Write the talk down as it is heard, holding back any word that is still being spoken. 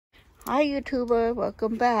Hi YouTuber,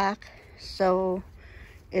 welcome back. So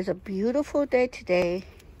it's a beautiful day today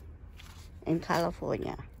in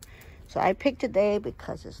California. So I picked today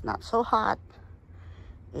because it's not so hot.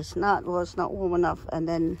 It's not warm enough. And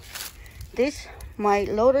then my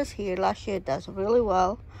Lotus here last year does really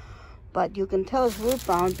well, but you can tell it's root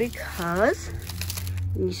bound because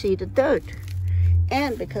you see the dirt.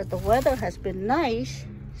 And because the weather has been nice,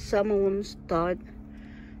 some of them start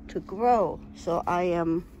to grow. So I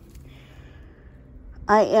am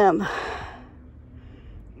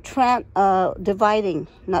dividing,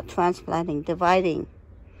 not transplanting, dividing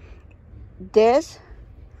this,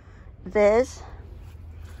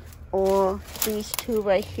 or these two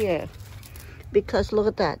right here. Because look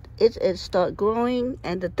at that, it start growing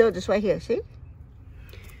and the dirt is right here, see?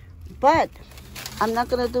 But I'm not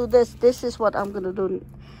gonna do this. This is what I'm gonna do.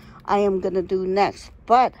 I am gonna do next,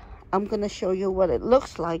 but I'm gonna show you what it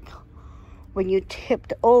looks like when you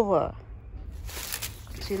tipped over.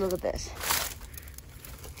 See, look at this.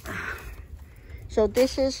 So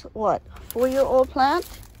this is what, 4-year-old plant?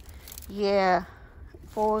 Yeah,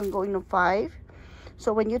 4 and going to 5.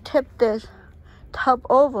 So when you tip this tub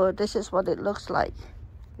over, this is what it looks like.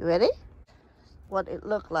 You ready? What it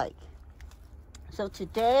looked like. So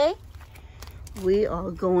today we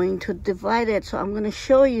are going to divide it. So I'm going to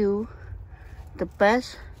show you the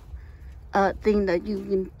best thing that you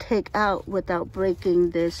can take out without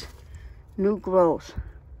breaking this new growth.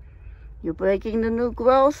 You're breaking the new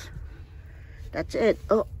growth. That's it.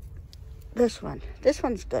 Oh, this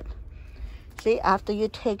one's good. See, after you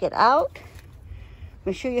take it out,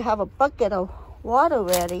 make sure you have a bucket of water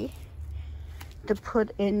ready to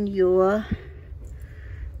put in your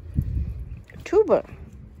tuber.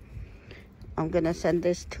 I'm gonna send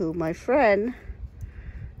this to my friend,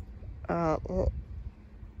 the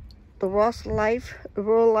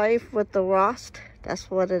Rural Life with the Rost.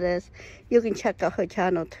 That's what it is. You can check out her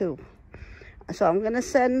channel too. So I'm gonna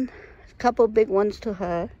send a couple big ones to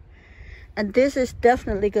her, and this is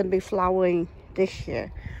definitely gonna be flowering this year.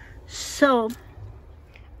 So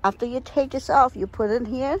after you take this off, you put it in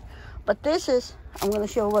here. But this is, I'm gonna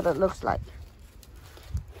show what it looks like.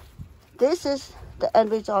 This is the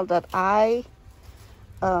end result that I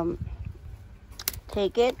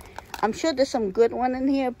take it. I'm sure there's some good one in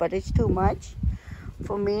here, but it's too much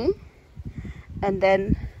for me. And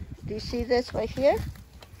then, do you see this right here?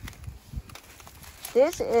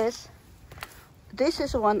 This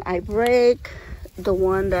is one I break, the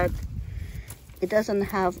one that it doesn't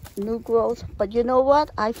have new growth. But you know what?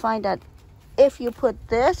 I find that if you put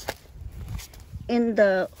this in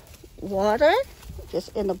the water,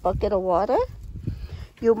 just in a bucket of water,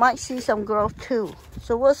 you might see some growth too.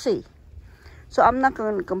 So we'll see. So I'm not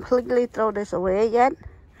going to completely throw this away yet.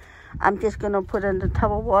 I'm just going to put it in the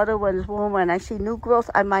tub of water when it's warm, and I see new growth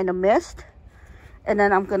I might have missed. And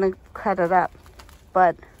then I'm going to cut it up.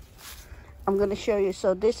 But I'm going to show you.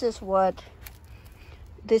 So this is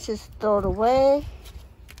thrown away.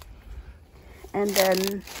 And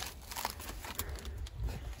then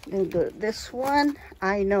this one,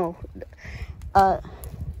 I know.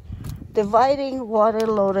 Dividing water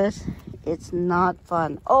lotus, it's not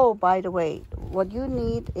fun. Oh, by the way, what you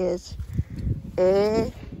need is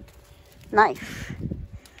a knife,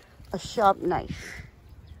 a sharp knife.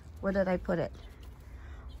 Where did I put it?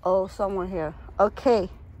 Oh, somewhere here. Okay,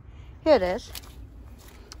 here it is.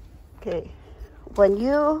 Okay, when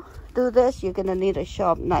you do this, you're gonna need a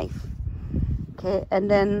sharp knife. Okay, and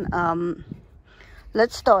then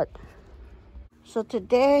let's start. So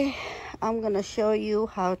today I'm gonna show you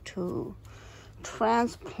how to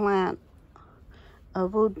transplant a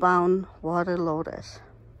root-bound water lotus.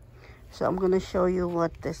 So I'm gonna show you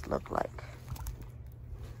what this look like.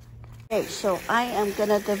 Okay, so I am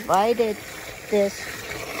gonna divide this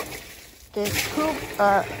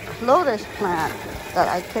lotus plant that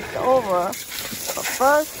I tipped over. But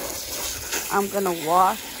first, I'm gonna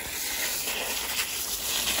wash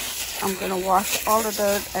all the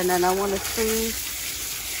dirt, and then I want to see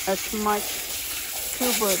as much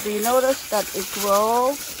tuber. Do you notice that it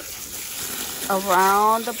grows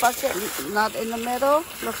around the bucket, not in the middle?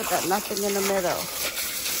 Look at that, nothing in the middle.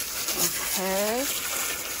 Okay.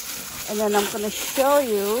 And then I'm going to show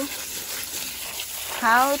you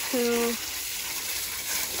how to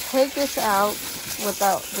take this out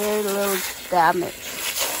without very little damage.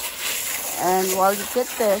 And while you get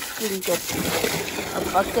this, you can get a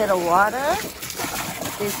bucket of water.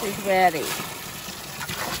 This is ready.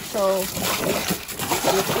 So you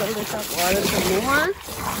fill this up water some more.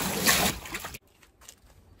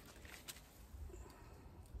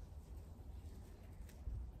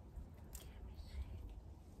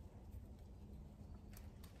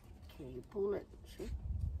 Okay, you pull it, see?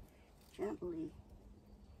 Gently.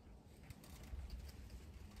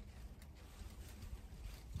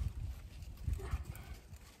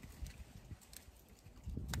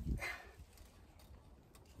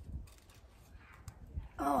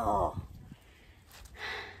 Oh,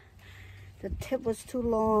 the tip was too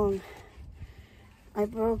long. I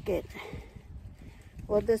broke it.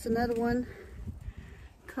 Well, there's another one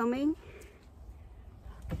coming.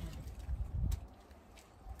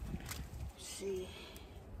 Let's see.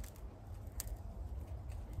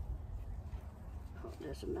 Oh,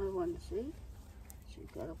 there's another one, see? So you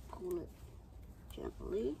gotta pull it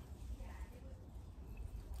gently.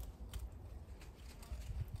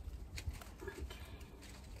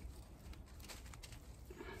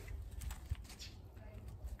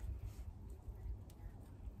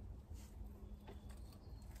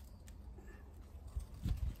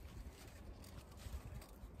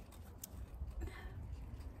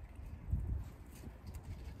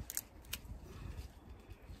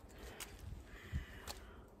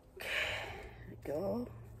 Go.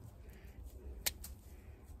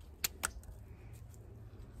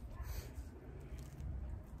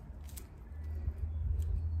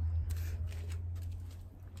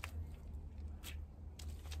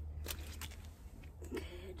 Okay,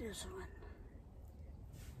 this one.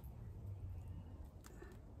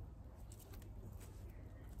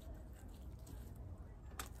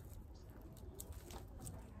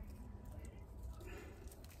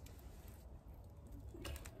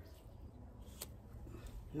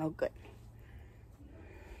 No good.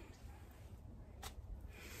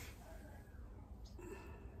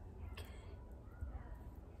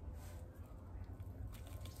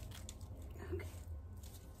 Okay.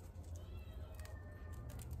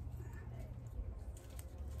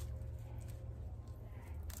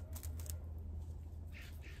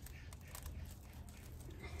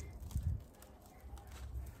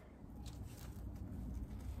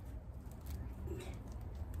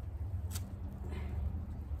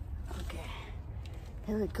 Okay.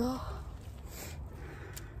 Here we go.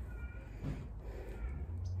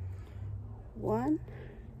 1,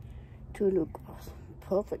 2 new girls.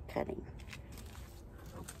 Perfect cutting.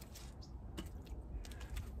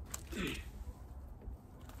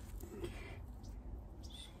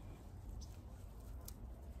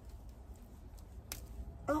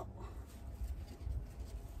 Oh.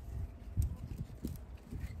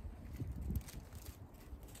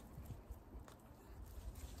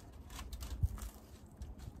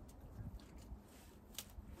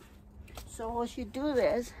 So as you do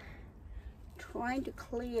this, trying to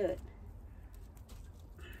clear it.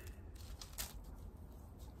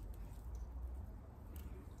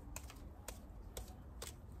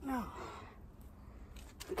 Oh.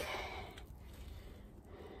 Okay.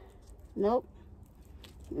 Nope.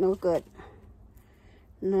 No good.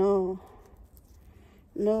 No.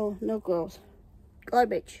 No, no girls.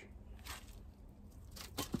 Garbage.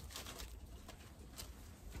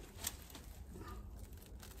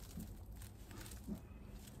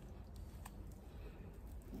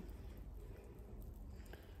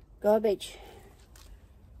 Garbage.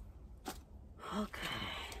 Okay.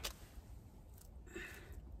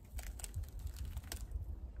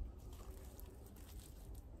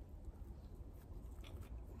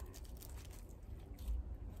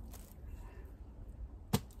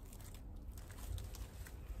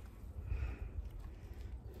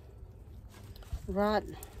 Rod.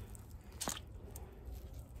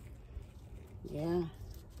 Yeah.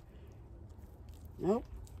 Nope.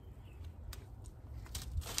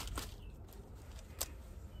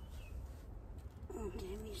 Let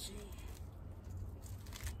me see.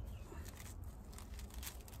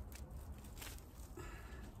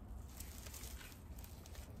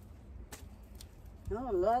 No,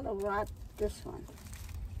 a lot of rot. This one.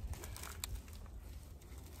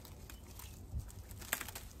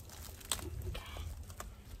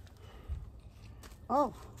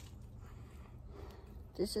 Oh,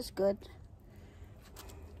 this is good.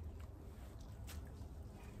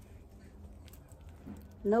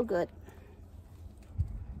 No good.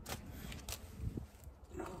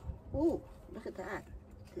 Oh, look at that.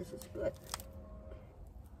 This is good.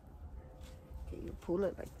 Okay, you pull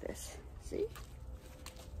it like this. See?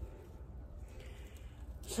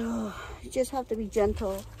 So, you just have to be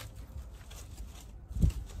gentle.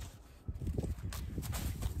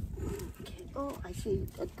 Okay. Oh, I see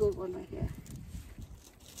a good one right here.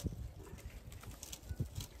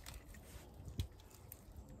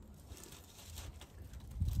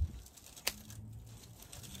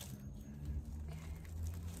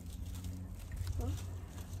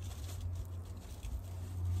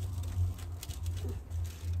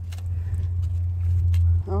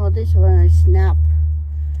 this one I snap.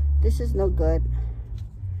 This is no good.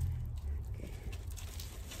 Okay.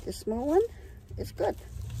 The small one is good.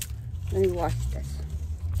 Let me wash this.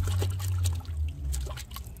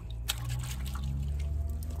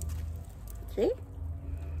 See?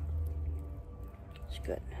 It's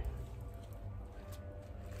good.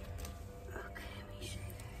 Okay, let me see.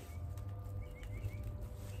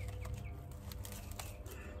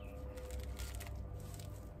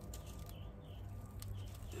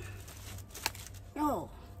 Oh.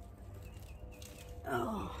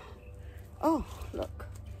 Oh. Oh, look.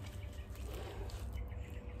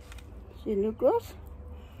 See new growth?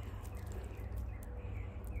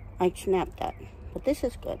 I snapped that, but this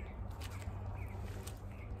is good.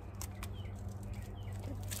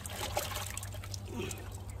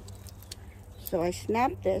 So I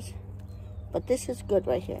snapped this, but this is good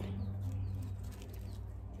right here.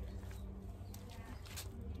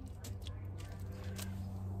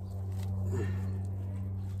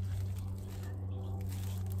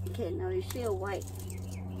 Okay, now you see a white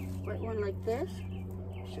one like this,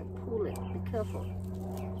 you should pull it, be careful.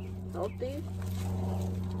 Healthy.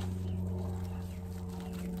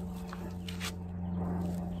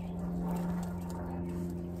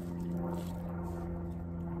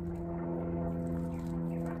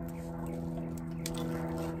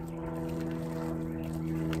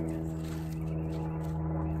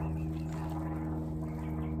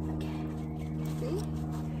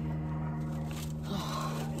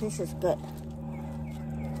 This is good.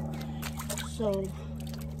 So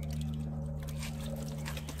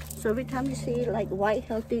every time you see like white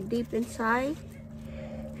healthy deep inside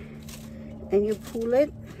and you pull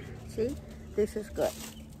it, see, this is good.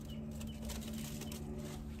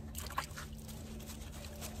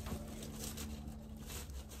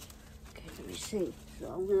 Okay, let me see. So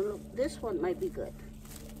I'm gonna look, this one might be good.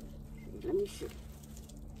 Let me see.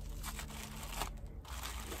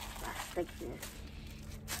 Plastic here.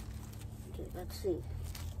 Okay, let's see.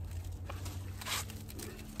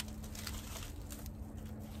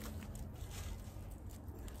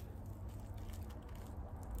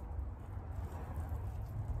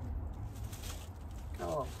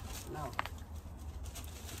 Oh, no.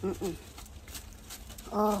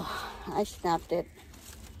 Oh, I snapped it.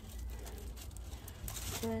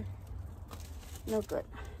 Okay. No good.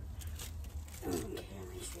 Okay, let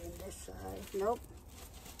me see on this side. Nope.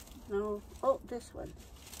 No. Oh, this one.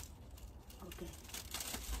 Okay.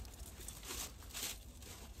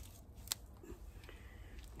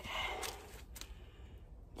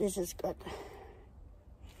 This is good.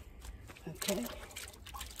 Okay.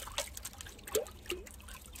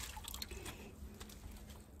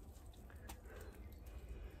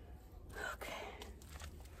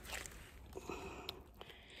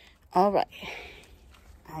 All right.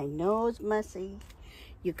 I know it's messy.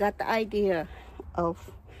 You got the idea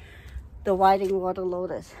of the whiting water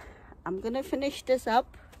lotus. I'm gonna finish this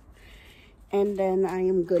up and then I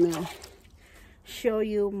am gonna show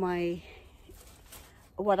you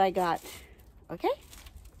what I got. Okay?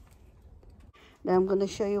 Then I'm gonna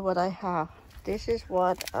show you what I have. This is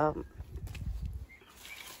what I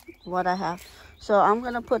have. So I'm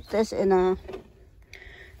gonna put this in a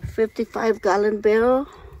 55-gallon barrel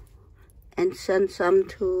and send some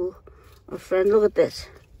to a friend. Look at this.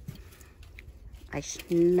 I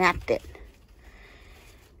snapped it.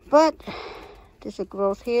 But there's a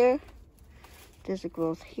growth here. There's a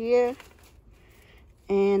growth here.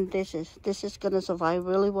 And this is gonna survive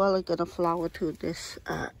really well. It's gonna flower to this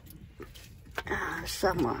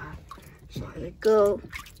summer. So here we go.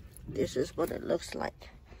 This is what it looks like.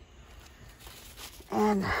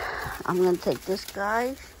 And I'm gonna take this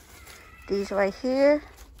guy, these right here,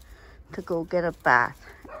 to go get a bath,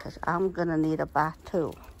 because I'm gonna need a bath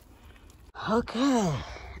too. Okay,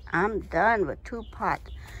 I'm done with 2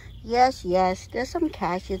 pots. Yes, there's some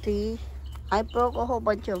casualty. I broke a whole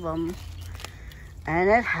bunch of them, and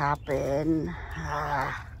it happened.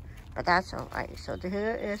 But that's all right. So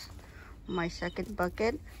here is my second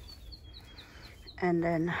bucket, and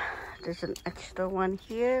then there's an extra one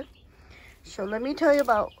here. So let me tell you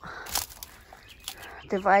about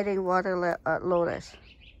dividing water lotus.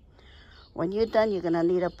 When you're done, you're gonna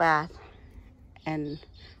need a bath, and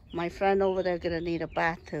my friend over there gonna need a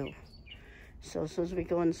bath too. So as soon as we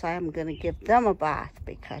go inside, I'm gonna give them a bath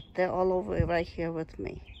because they're all over right here with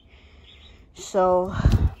me. So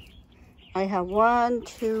I have 1,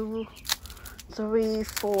 2, 3,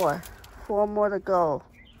 4 more to go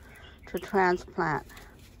to transplant.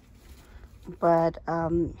 But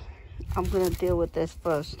I'm gonna deal with this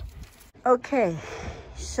first. Okay,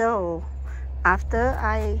 so after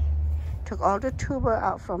I took all the tuber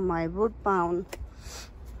out from my root mound,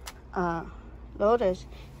 Lotus.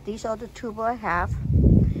 These are the tuber I have,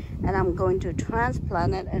 and I'm going to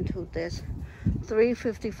transplant it into this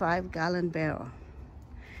 355-gallon barrel.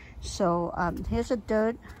 So here's the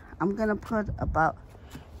dirt. I'm gonna put about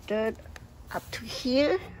dirt up to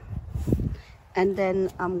here, and then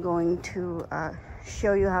I'm going to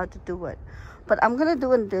show you how to do it. But I'm gonna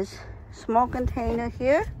do it in this small container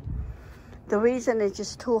here. The reason it's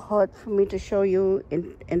just too hard for me to show you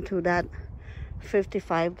into that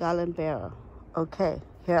 55-gallon barrel. Okay,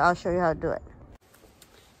 here, I'll show you how to do it.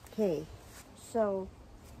 Okay, so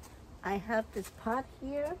I have this pot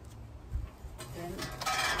here, and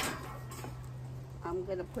I'm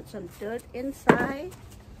gonna put some dirt inside.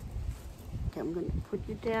 Okay, I'm gonna put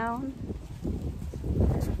you down. There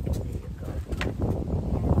you go.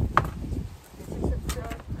 This is the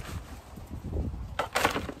dirt.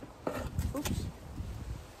 Oops.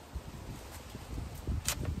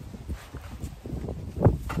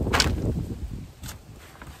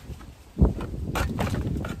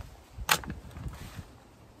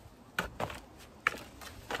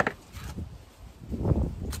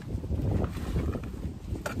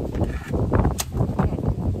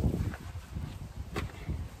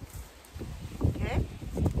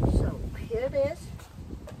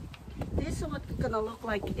 This is what it's gonna look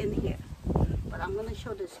like in here, but I'm gonna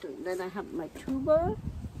show this to you. Then I have my tuber,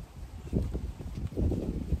 and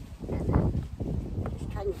then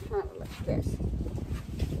just kind of plant it like this.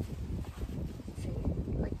 See,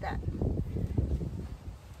 like that.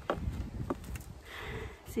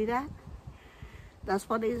 See that? That's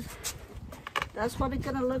what it's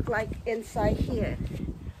gonna look like inside here.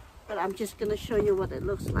 But I'm just gonna show you what it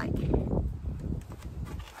looks like.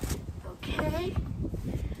 Okay.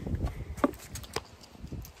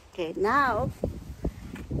 Okay, now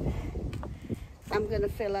I'm gonna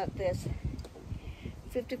fill out this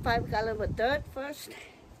 55-gallon with dirt first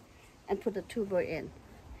and put the tuber in.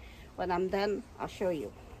 When I'm done, I'll show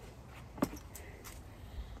you.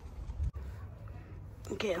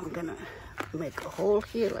 Okay, I'm gonna make a hole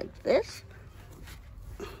here like this.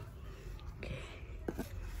 Okay.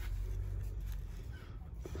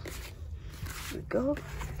 There we go.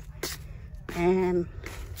 And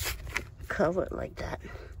cover it like that.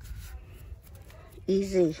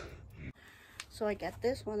 Easy. So I got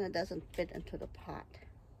this one that doesn't fit into the pot.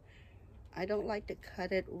 I don't like to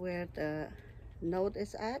cut it where the node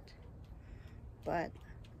is at, but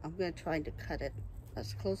I'm going to try to cut it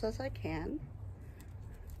as close as I can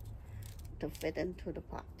to fit into the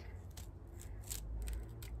pot.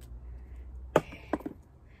 Okay.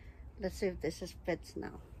 Let's see if this fits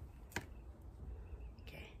now.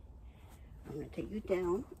 Okay. I'm going to take you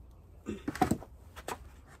down.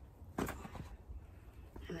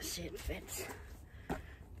 Let's see if it fits.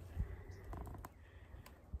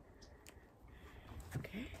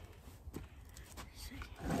 Okay. Let's see.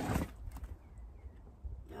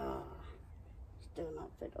 Oh, still not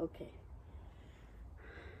fit. Okay.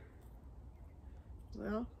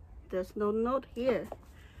 Well, there's no note here,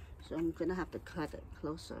 so I'm gonna have to cut it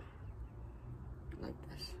closer, like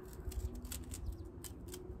this.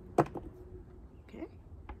 Okay.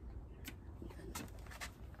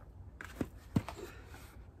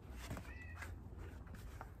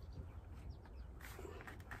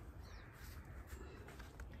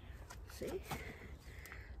 See,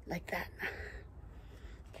 like that.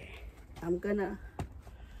 Okay,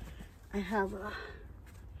 I have a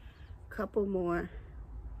couple more,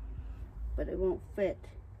 but it won't fit.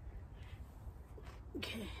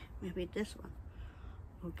 Okay, maybe this one.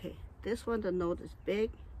 Okay, this one, the note is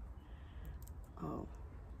big. Oh,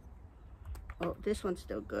 this one's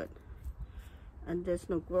still good. And there's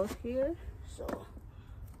no growth here, so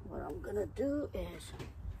what I'm gonna do is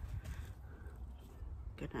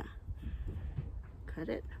gonna cut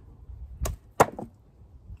it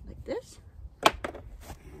like this,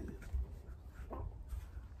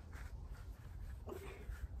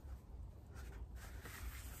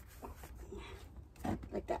 and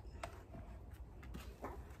like that.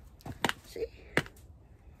 See?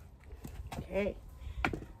 Okay.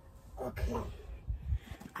 Okay.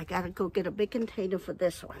 I gotta go get a big container for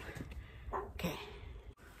this one. Okay.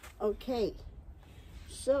 Okay.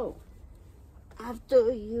 So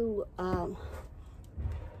after you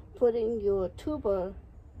putting your tuber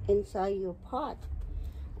inside your pot,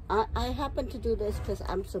 I happen to do this because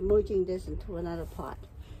I'm submerging this into another pot.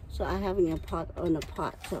 So I have a pot on a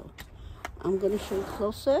pot. So I'm gonna show you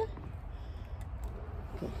closer.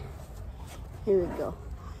 Okay. Here we go.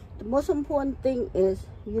 The most important thing is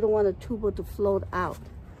you don't want a tuber to float out.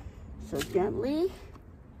 So gently.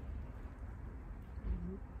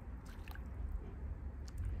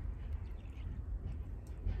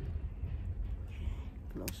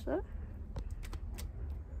 closer.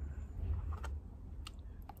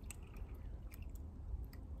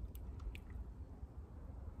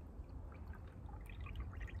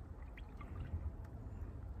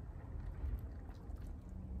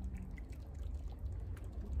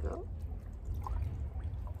 Go.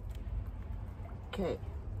 Okay.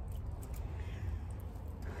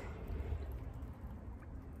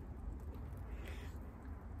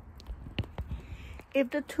 If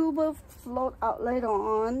the tuber float out later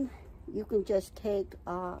on, you can just take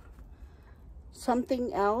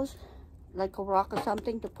something else, like a rock or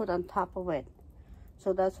something, to put on top of it.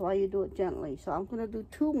 So that's why you do it gently. So I'm going to do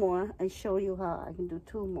 2 more and show you how I can do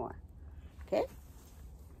 2 more. Okay?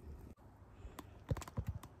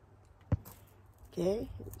 Okay, here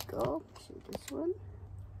we go. See this one?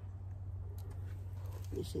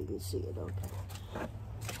 Let me see if you can see it. Okay.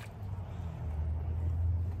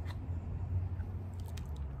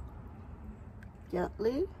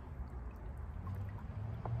 Gently.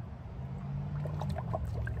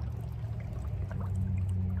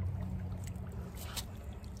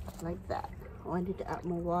 Like that. Oh, I need to add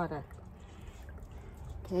more water.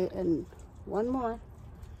 Okay, and 1 more.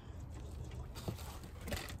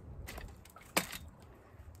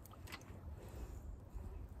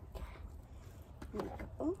 There we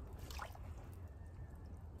go.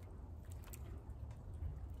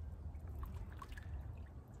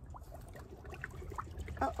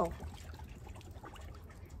 Uh-oh.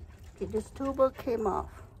 Okay, this tuber came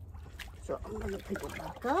off. So I'm going to pick it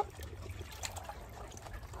back up.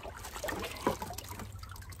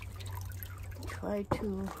 Try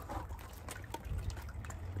to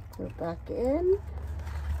put it back in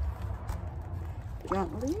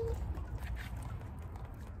gently.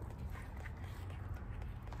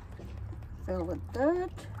 Fill with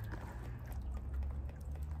dirt.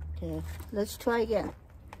 Okay, let's try again.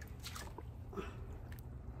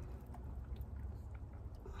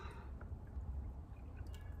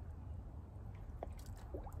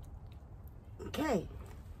 Okay,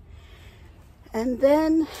 and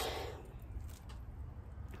then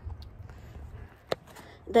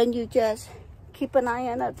you just keep an eye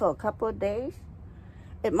on it for a couple of days.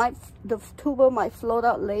 The tuber might float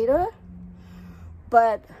out later,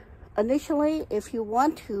 but initially, if you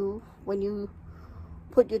want to, when you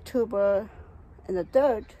put your tuber in the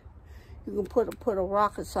dirt, you can put a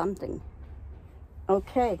rock or something.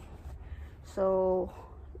 Okay, so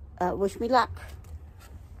wish me luck.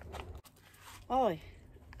 Oh,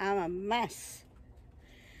 I'm a mess.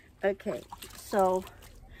 Okay, so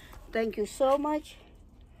thank you so much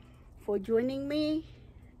for joining me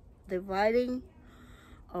dividing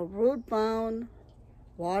a root-bound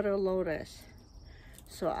water lotus.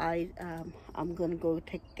 So I'm gonna go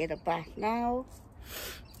get it back now,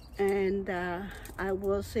 and I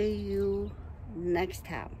will see you next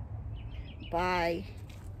time. Bye.